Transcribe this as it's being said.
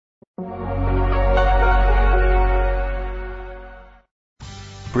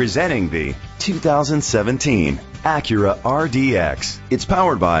Presenting the 2017 Acura RDX. It's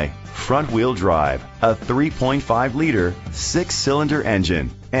powered by front-wheel drive, a 3.5-liter, 6-cylinder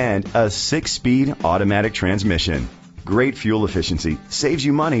engine, and a 6-speed automatic transmission. Great fuel efficiency saves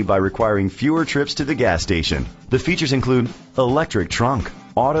you money by requiring fewer trips to the gas station. The features include electric trunk,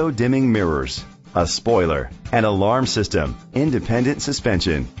 auto-dimming mirrors, a spoiler, an alarm system, independent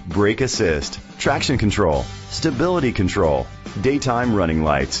suspension, brake assist, traction control, stability control, daytime running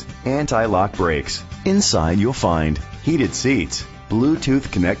lights, anti-lock brakes. Inside you'll find heated seats, Bluetooth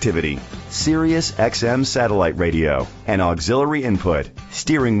connectivity, Sirius XM satellite radio, and auxiliary input,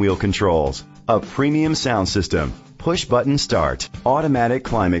 steering wheel controls, a premium sound system, push-button start, automatic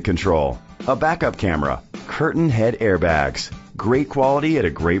climate control, a backup camera, curtain head airbags. Great quality at a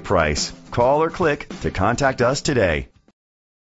great price. Call or click to contact us today.